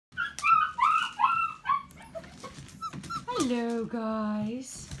Hello,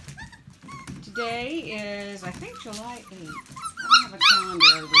 guys. Today is, I think, July 8th. I don't have a calendar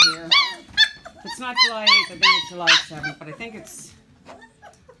over here. If it's not July 8th, I think it's July 7th, but I think it's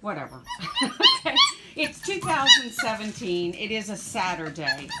whatever. Okay. It's 2017. It is a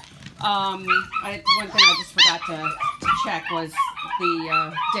Saturday. One thing I just forgot to check was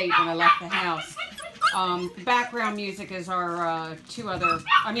the date when I left the house. Background music is our our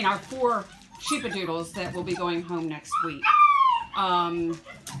 4 Pyredoodles that will be going home next week.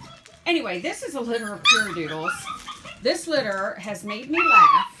 Anyway, this is a litter of Pyredoodles. This litter has made me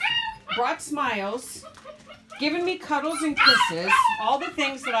laugh, brought smiles, given me cuddles and kisses, all the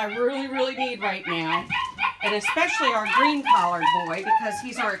things that I really, really need right now. And especially our green-collared boy, because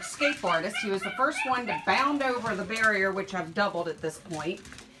he's our escape artist. He was the first one to bound over the barrier, which I've doubled at this point.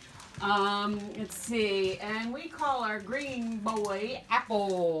 Let's see, and we call our green boy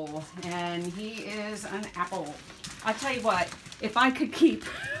Apple, and he is an apple. I tell you what, if I could keep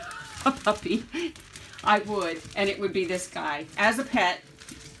a puppy, I would, and it would be this guy. As a pet,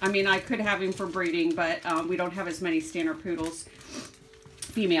 I mean, I could have him for breeding, but we don't have as many standard poodles,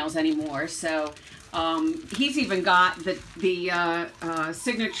 females anymore, so he's even got the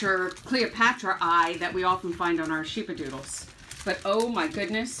signature Cleopatra eye that we often find on our Pyredoodles. But oh my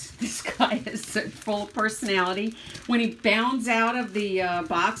goodness, this guy is so full of personality. When he bounds out of the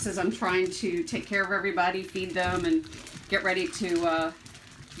box as I'm trying to take care of everybody, feed them, and get ready to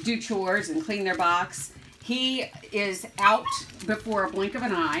do chores and clean their box, he is out before a blink of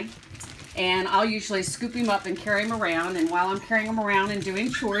an eye. And I'll usually scoop him up and carry him around. And while I'm carrying him around and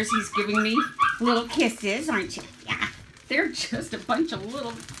doing chores, he's giving me little kisses, aren't you? Yeah. They're just a bunch of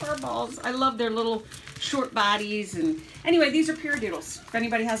little furballs. I love their little short bodies. And anyway, these are Pyredoodles. If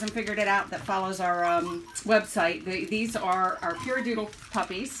anybody hasn't figured it out that follows our website, these are our Pyredoodle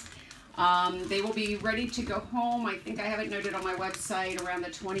puppies. They will be ready to go home. I think I have it noted on my website around the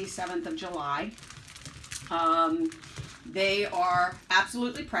 27th of July. They are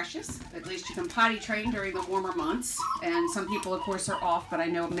absolutely precious. At least you can potty train during the warmer months. And some people, of course, are off, but I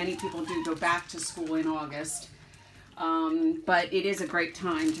know many people do go back to school in August. But it is a great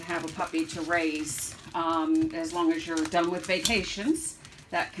time to have a puppy to raise, as long as you're done with vacations.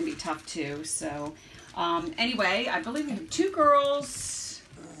 That can be tough too. So anyway, I believe we have two girls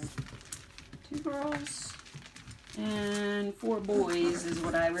and 4 boys is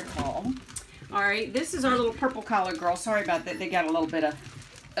what I recall. All right, this is our little purple collared girl. Sorry about that. They got a little bit of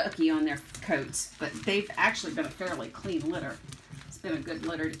icky on their coats, but they've actually been a fairly clean litter. Been a good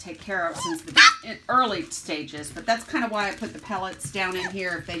litter to take care of since the early stages, but that's kind of why I put the pellets down in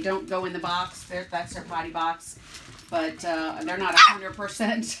here. If they don't go in the box, that's their potty box, but they're not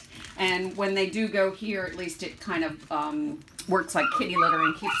 100%, and when they do go here, at least it kind of works like kitty litter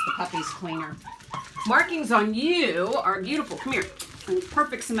and keeps the puppies cleaner. Markings on you are beautiful. Come here.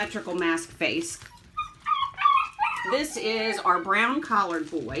 Perfect symmetrical mask face. This is our brown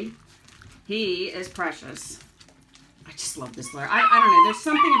collared boy. He is precious. I just love this litter. I don't know. There's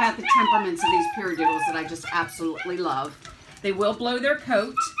something about the temperaments of these Pyredoodles that I just absolutely love. They will blow their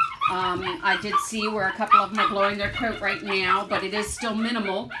coat. I did see where a couple of them are blowing their coat right now, but it is still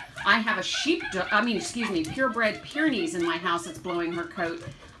minimal. I have a purebred Pyrenees in my house that's blowing her coat.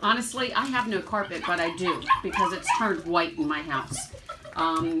 Honestly, I have no carpet, but I do because it's turned white in my house.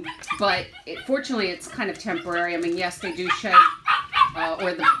 But fortunately, it's kind of temporary. I mean, yes, they do shed.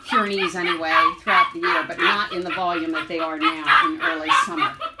 Or the Pyrenees anyway, throughout the year, but not in the volume that they are now in early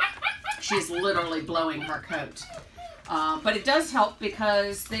summer. She's literally blowing her coat. But it does help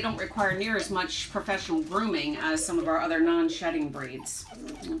because they don't require near as much professional grooming as some of our other non-shedding breeds.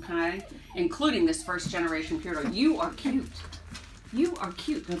 Okay? Including this first generation Pyredoodle. You are cute. You are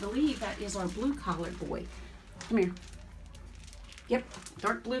cute. I believe that is our blue collared boy. Come here. Yep,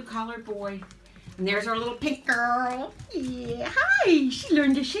 dark blue collared boy. And there's our little pink girl. Yeah, hi. She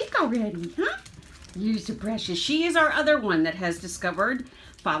learned to shake already, huh? You're so precious. She is our other one that has discovered,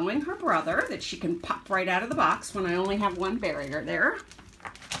 following her brother, that she can pop right out of the box when I only have one barrier there.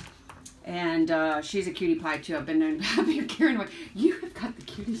 And she's a cutie pie, too. I've been known to have her carrying away. You have got the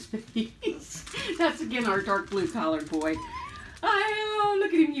cutest face. That's, again, our dark blue collared boy. Oh,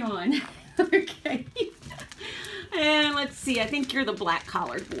 look at him yawn. Okay. And let's see. I think you're the black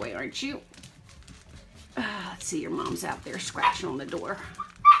collared boy, aren't you? Let's see, your mom's out there scratching on the door.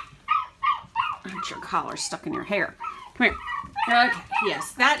 Aren't your collar stuck in your hair? Come here. Okay,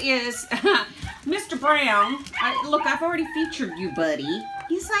 yes, that is Mr. Brown. Look, I've already featured you, buddy.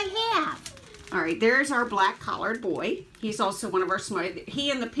 Yes, I have. All right, there's our black collared boy. He's also one of our small. He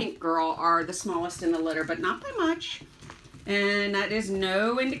and the pink girl are the smallest in the litter, but not by much. And that is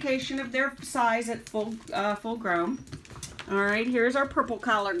no indication of their size at full grown. All right, here's our purple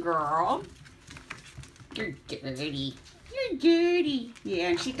collar girl. You're dirty. You're dirty. Yeah,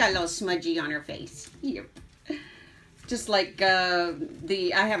 and she's got a little smudgy on her face. Yep. Just like I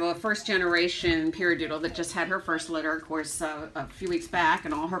have a first generation Pyredoodle that just had her first litter, of course, a few weeks back,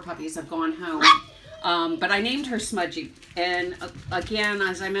 and all her puppies have gone home. But I named her Smudgy. And again,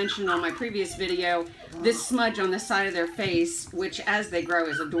 as I mentioned on my previous video, this smudge on the side of their face, which as they grow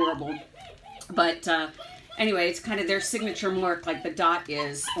is adorable. But anyway, it's kind of their signature mark, like the dot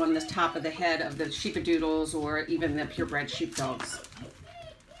is on the top of the head of the Sheepadoodles or even the purebred sheepdogs.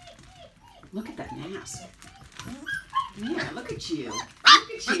 Look at that mask. Yeah, look at you.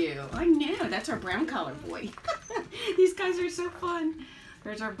 Look at you. I know, that's our brown collar boy. These guys are so fun.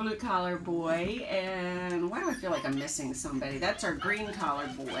 There's our blue collar boy, and why do I feel like I'm missing somebody? That's our green collar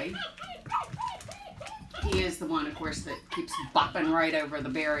boy. He is the one, of course, that keeps bopping right over the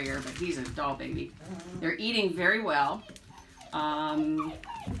barrier, but he's a doll baby. They're eating very well.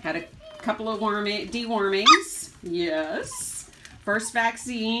 Had a couple of dewormings. Yes. First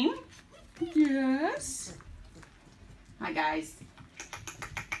vaccine. Yes. Hi, guys.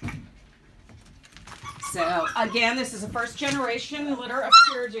 So, again, this is a first generation litter of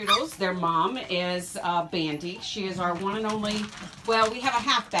Pyredoodles. Their mom is Bandi. She is our one and only, well, we have a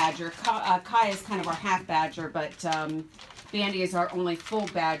half badger. Kai is kind of our half badger, but Bandi is our only full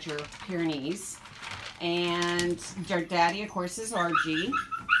badger Pyrenees. And their daddy, of course, is RG.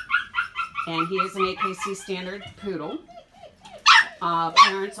 And he is an AKC standard poodle.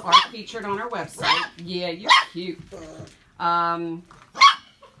 Parents are featured on our website. Yeah, you're cute.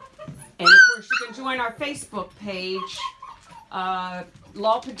 And of course, you can join our Facebook page,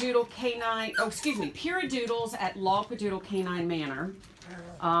 Pyredoodles at Lawpadoodle Canine Manor.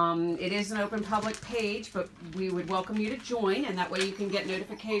 It is an open public page, but we would welcome you to join, and that way you can get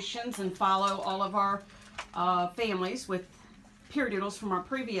notifications and follow all of our families with Pyredoodles from our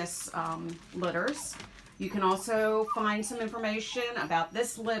previous litters. You can also find some information about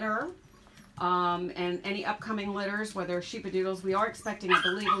this litter and any upcoming litters, whether Sheepadoodles. We are expecting, I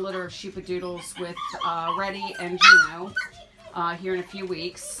believe, a litter of Sheepadoodles with Reddy and Gino here in a few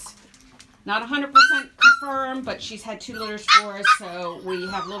weeks. Not 100% confirmed, but she's had 2 litters for us, so we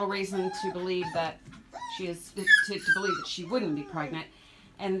have little reason to believe that she is to believe that she wouldn't be pregnant.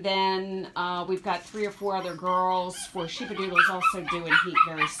 And then we've got 3 or 4 other girls for Sheepadoodles also due in heat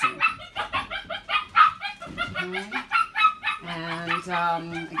very soon. Okay. And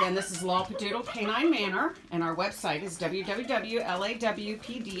again, this is Lawpadoodle Canine Manor, and our website is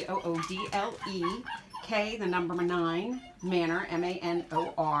www.lawpdoodlek, 9,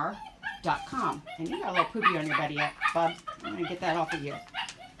 manor.com. And you got a little poopy on your buddy yet, bub. I'm going to get that off of you.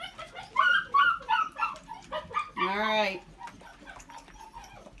 All right.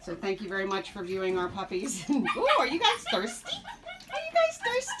 So thank you very much for viewing our puppies. Ooh, are you guys thirsty? Are you guys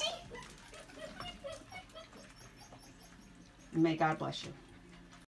thirsty? May God bless you.